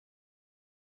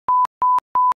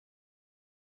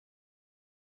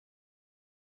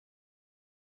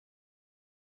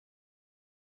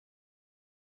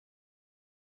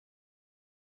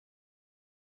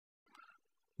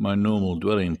My normal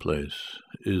dwelling place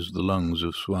is the lungs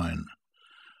of swine.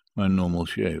 My normal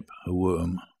shape, a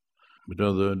worm. But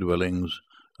other dwellings,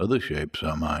 other shapes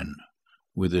are mine,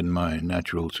 within my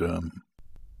natural term.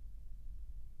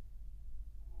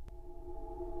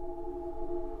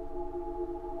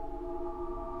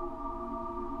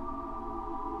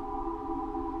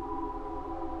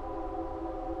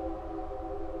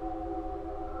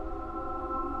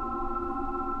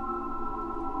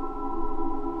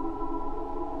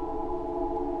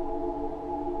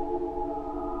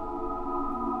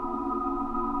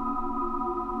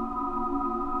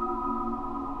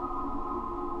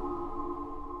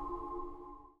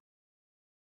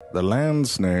 The land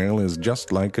snail is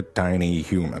just like a tiny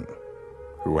human,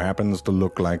 who happens to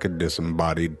look like a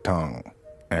disembodied tongue,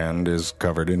 and is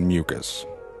covered in mucus,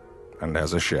 and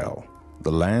has a shell.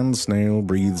 The land snail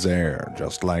breathes air,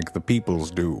 just like the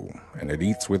peoples do, and it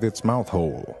eats with its mouth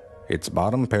hole. Its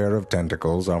bottom pair of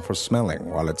tentacles are for smelling,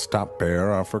 while its top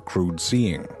pair are for crude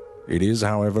seeing. It is,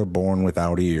 however, born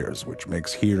without ears, which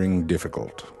makes hearing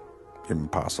difficult.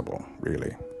 Impossible,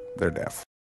 really. They're deaf.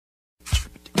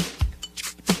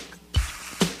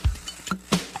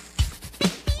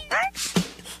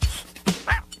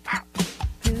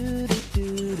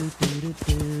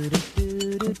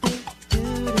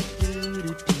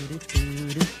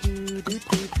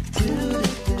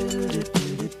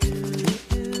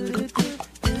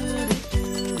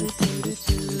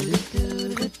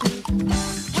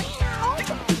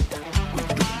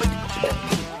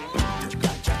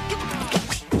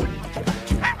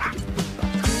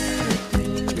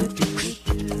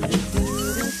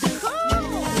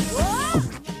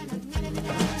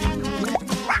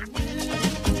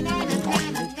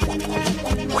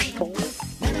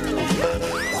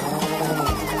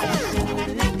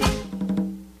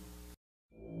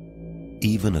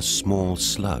 Even a small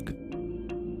slug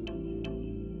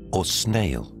or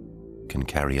snail can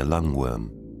carry a lungworm,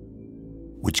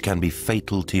 which can be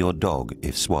fatal to your dog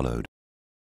if swallowed.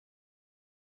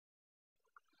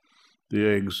 The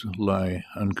eggs lie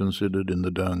unconsidered in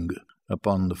the dung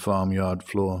upon the farmyard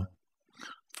floor,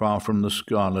 far from the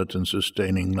scarlet and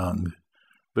sustaining lung,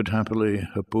 but happily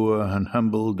a poor and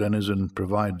humble denizen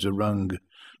provides a rung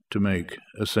to make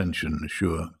ascension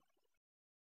sure.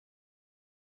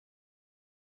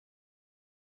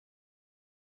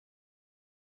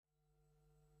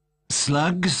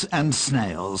 Slugs and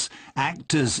snails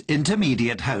act as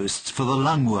intermediate hosts for the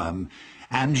lungworm,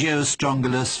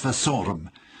 Angiostrongylus vasorum,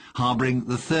 harbouring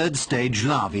the third stage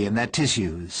larvae in their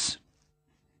tissues.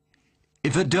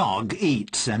 If a dog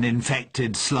eats an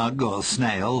infected slug or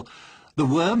snail, the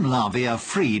worm larvae are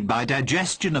freed by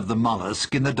digestion of the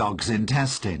mollusk in the dog's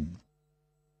intestine.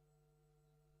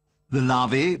 The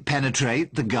larvae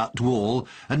penetrate the gut wall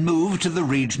and move to the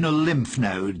regional lymph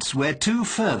nodes, where two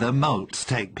further molts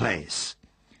take place.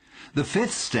 The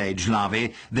fifth stage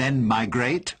larvae then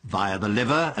migrate via the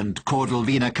liver and caudal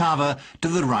vena cava to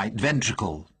the right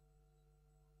ventricle.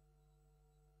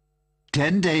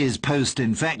 10 days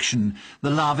post-infection, the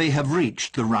larvae have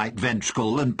reached the right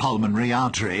ventricle and pulmonary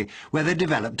artery, where they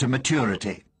develop to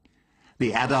maturity.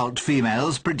 The adult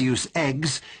females produce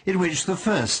eggs in which the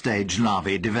first stage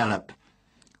larvae develop.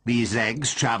 These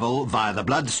eggs travel via the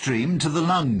bloodstream to the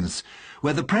lungs,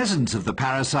 where the presence of the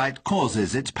parasite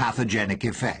causes its pathogenic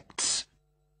effects.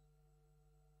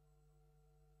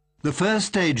 The first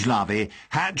stage larvae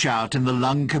hatch out in the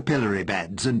lung capillary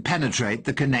beds and penetrate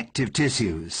the connective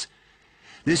tissues.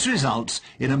 This results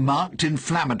in a marked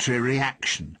inflammatory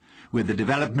reaction, with the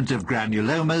development of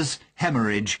granulomas,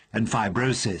 hemorrhage and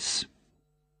fibrosis.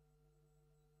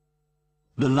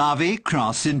 The larvae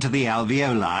cross into the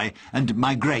alveoli and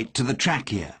migrate to the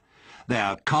trachea. They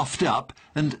are coughed up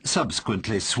and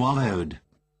subsequently swallowed.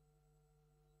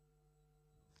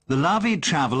 The larvae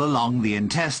travel along the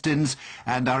intestines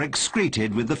and are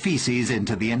excreted with the feces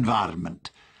into the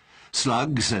environment.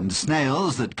 Slugs and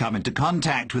snails that come into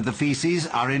contact with the feces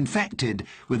are infected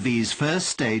with these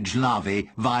first-stage larvae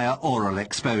via oral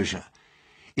exposure.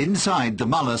 Inside the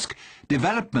mollusk,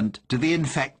 development to the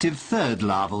infective third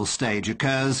larval stage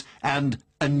occurs and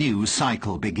a new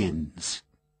cycle begins.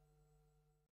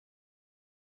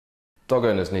 Dog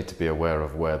owners need to be aware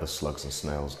of where the slugs and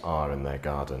snails are in their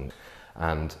garden.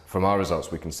 And from our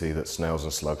results we can see that snails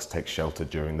and slugs take shelter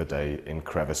during the day in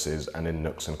crevices and in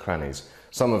nooks and crannies.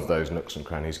 Some of those nooks and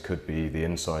crannies could be the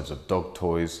insides of dog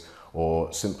toys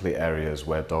or simply areas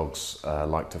where dogs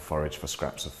like to forage for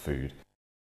scraps of food.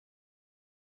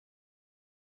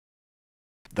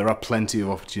 There are plenty of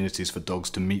opportunities for dogs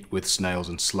to meet with snails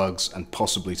and slugs and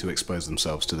possibly to expose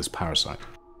themselves to this parasite.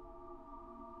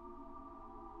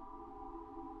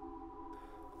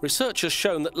 Research has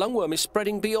shown that lungworm is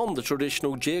spreading beyond the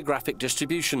traditional geographic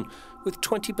distribution, with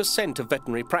 20% of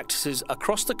veterinary practices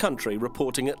across the country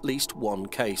reporting at least one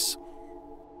case.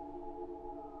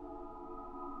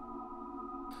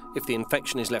 If the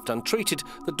infection is left untreated,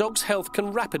 the dog's health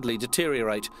can rapidly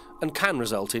deteriorate and can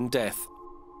result in death.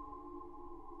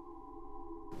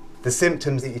 The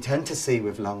symptoms that you tend to see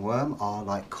with lungworm are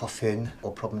like coughing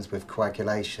or problems with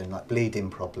coagulation, like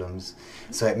bleeding problems.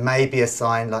 So it may be a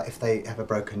sign like if they have a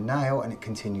broken nail and it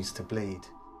continues to bleed.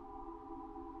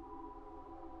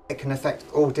 It can affect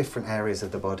all different areas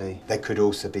of the body. There could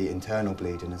also be internal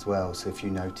bleeding as well. So if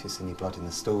you notice any blood in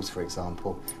the stools, for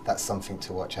example, that's something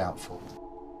to watch out for.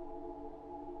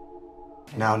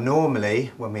 Now normally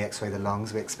when we x-ray the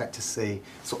lungs we expect to see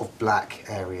sort of black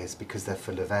areas because they're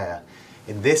full of air.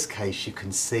 In this case you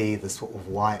can see the sort of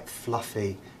white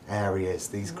fluffy areas,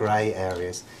 these grey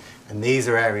areas, and these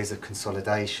are areas of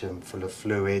consolidation full of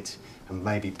fluid and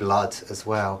maybe blood as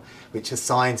well, which are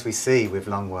signs we see with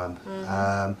lungworm.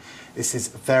 This is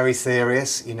very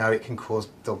serious, you know, it can cause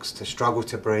dogs to struggle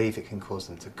to breathe, it can cause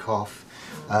them to cough.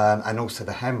 And also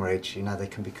the hemorrhage, you know, they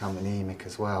can become anemic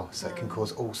as well, so it can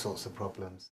cause all sorts of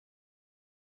problems.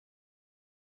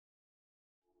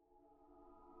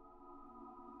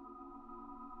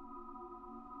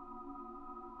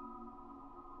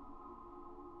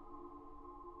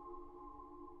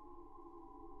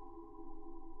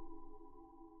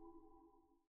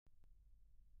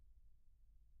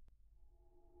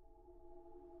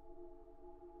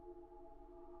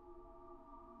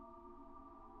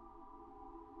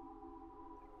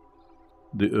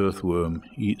 The earthworm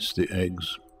eats the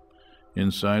eggs.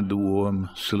 Inside the warm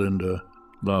cylinder,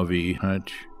 larvae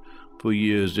hatch. For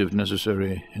years, if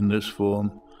necessary, in this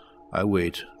form, I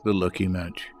wait the lucky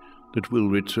match that will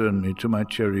return me to my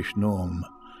cherished norm,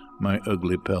 my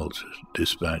ugly pelt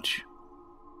dispatch.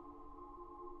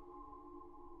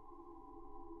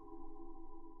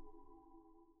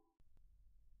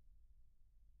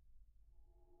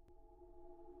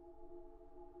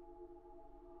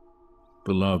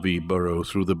 The larvae burrow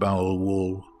through the bowel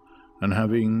wall, and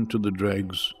having to the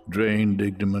dregs drained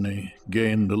ignominy,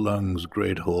 gain the lungs'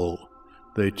 great hall.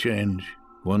 They change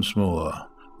once more,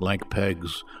 like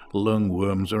pegs,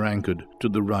 lungworms are anchored to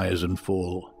the rise and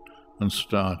fall, and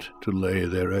start to lay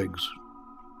their eggs.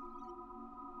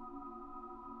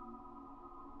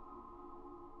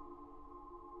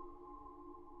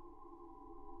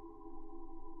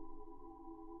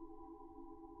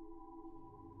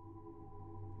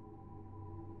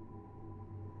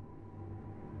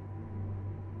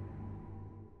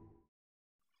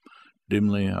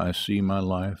 Dimly I see my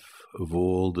life, of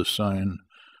all the sign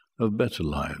of better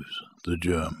lives, the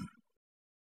germ.